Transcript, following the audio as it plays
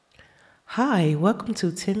Hi, welcome to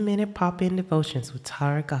 10-Minute Pop-In Devotions with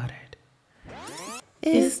Tara Goddard.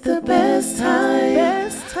 It's the best time,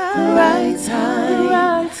 the right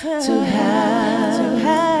time to have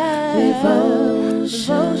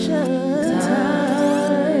devotion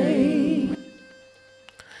time.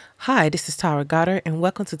 Hi, this is Tara Goddard, and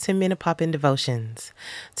welcome to 10-Minute Pop-In Devotions.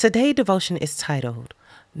 Today's devotion is titled,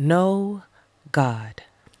 Know God.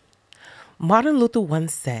 Martin Luther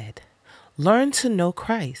once said, "Learn to know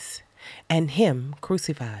Christ and Him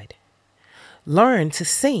crucified. Learn to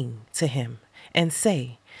sing to Him and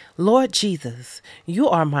say, Lord Jesus, you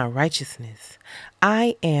are my righteousness.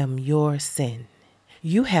 I am your sin.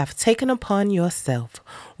 You have taken upon yourself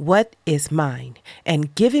what is mine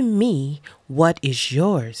and given me what is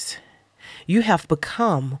yours. You have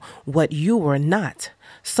become what you were not,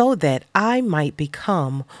 so that I might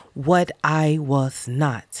become what I was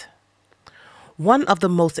not." One of the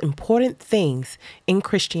most important things in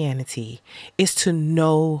Christianity is to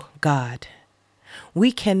know God.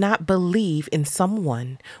 We cannot believe in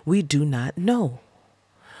someone we do not know.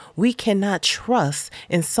 We cannot trust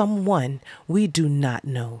in someone we do not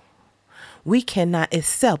know. We cannot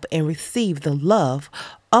accept and receive the love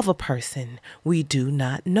of a person we do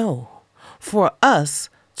not know. For us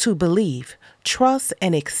to believe, trust,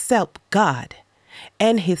 and accept God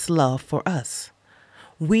and His love for us,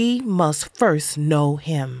 we must first know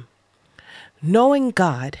Him. Knowing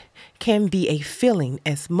God can be a feeling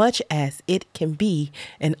as much as it can be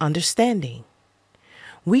an understanding.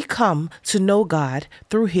 We come to know God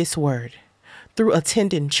through His Word, through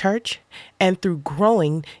attending church, and through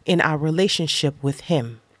growing in our relationship with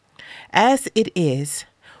Him. As it is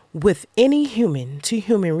with any human to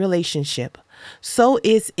human relationship, so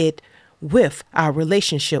is it with our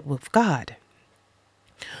relationship with God.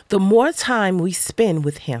 The more time we spend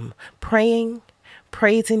with Him, praying,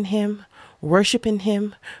 praising Him, worshiping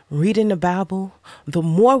Him, reading the Bible, the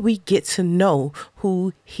more we get to know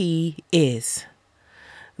who He is.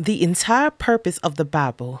 The entire purpose of the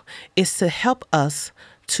Bible is to help us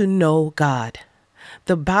to know God.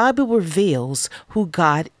 The Bible reveals who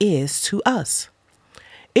God is to us.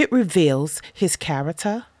 It reveals His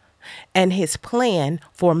character and His plan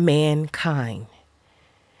for mankind.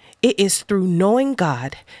 It is through knowing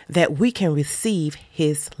God that we can receive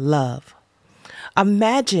His love.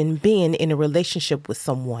 Imagine being in a relationship with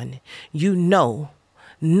someone you know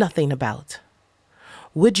nothing about.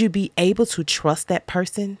 Would you be able to trust that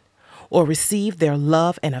person or receive their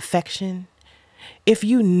love and affection? If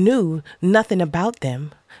you knew nothing about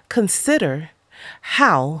them, consider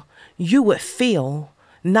how you would feel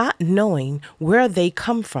not knowing where they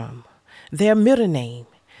come from, their middle name,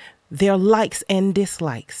 their likes and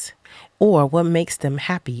dislikes, or what makes them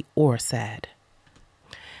happy or sad.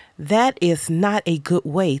 That is not a good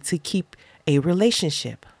way to keep a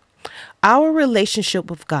relationship. Our relationship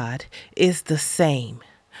with God is the same.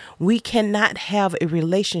 We cannot have a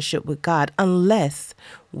relationship with God unless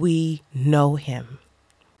we know Him.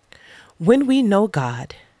 When we know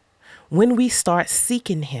God, when we start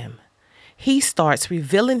seeking Him, He starts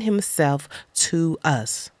revealing Himself to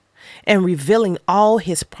us and revealing all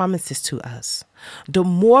His promises to us. The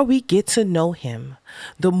more we get to know Him,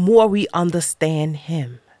 the more we understand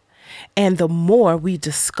Him, and the more we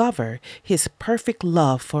discover His perfect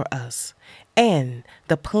love for us and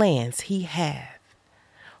the plans He has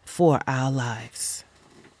for our lives.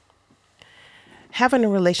 Having a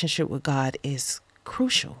relationship with God is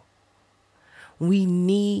crucial. We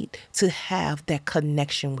need to have that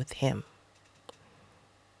connection with Him.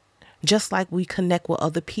 Just like we connect with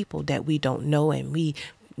other people that we don't know and we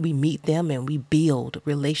meet them and we build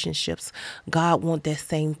relationships, God wants that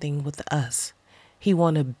same thing with us. He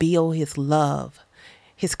wants to build His love,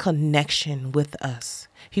 His connection with us.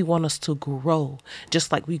 He wants us to grow,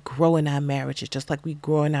 just like we grow in our marriages, just like we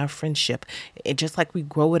grow in our friendship, and just like we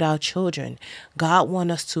grow with our children. God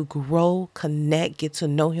wants us to grow, connect, get to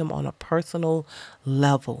know Him on a personal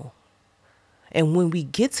level. And when we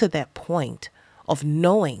get to that point of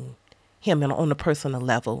knowing Him on a personal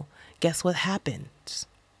level, guess what happens?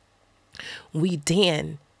 We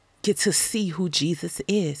then get to see who Jesus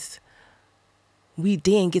is. We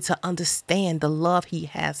then get to understand the love He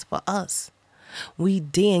has for us. We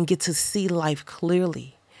then get to see life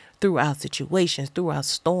clearly through our situations, through our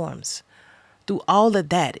storms, through all of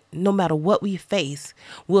that. No matter what we face,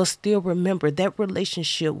 we'll still remember that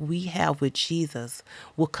relationship we have with Jesus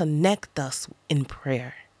will connect us in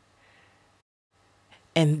prayer.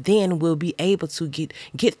 And then we'll be able to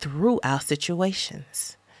get through our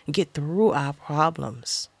situations, get through our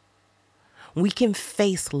problems. We can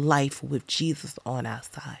face life with Jesus on our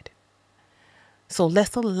side. So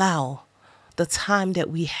let's allow the time that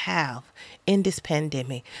we have in this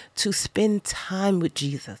pandemic to spend time with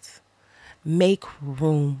Jesus. Make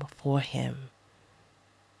room for him.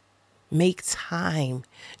 Make time,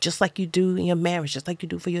 just like you do in your marriage, just like you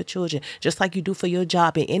do for your children, just like you do for your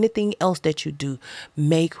job and anything else that you do.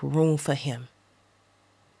 Make room for him,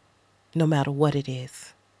 no matter what it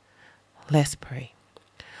is. Let's pray.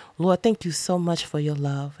 Lord, thank you so much for your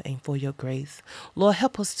love and for your grace. Lord,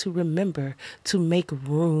 help us to remember to make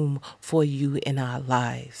room for you in our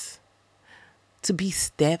lives, to be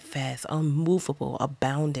steadfast, unmovable,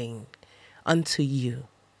 abounding unto you.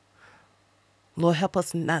 Lord, help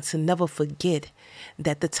us not to never forget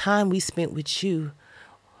that the time we spent with you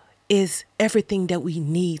is everything that we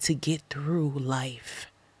need to get through life.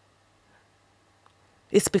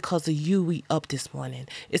 It's because of you we up this morning.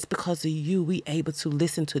 It's because of you we able to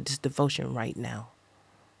listen to this devotion right now.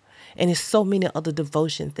 And there's so many other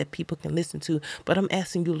devotions that people can listen to, but I'm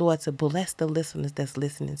asking you, Lord, to bless the listeners that's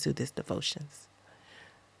listening to these devotions.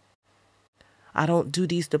 I don't do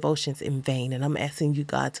these devotions in vain, and I'm asking you,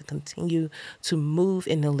 God, to continue to move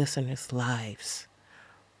in the listeners' lives.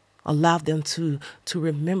 Allow them to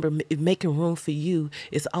remember making room for you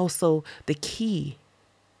is also the key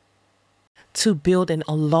to building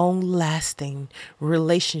a long-lasting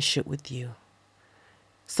relationship with you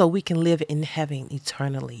so we can live in heaven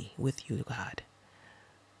eternally with you, God.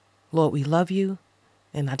 Lord, we love you,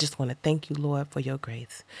 and I just want to thank you, Lord, for your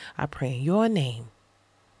grace. I pray in your name,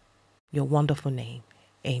 your wonderful name.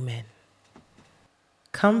 Amen.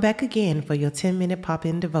 Come back again for your 10-minute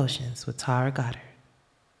pop-in devotions with Tara Goddard.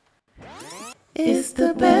 It's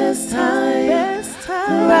the best time,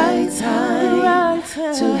 the right time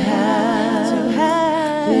to have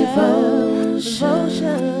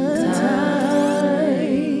devotion.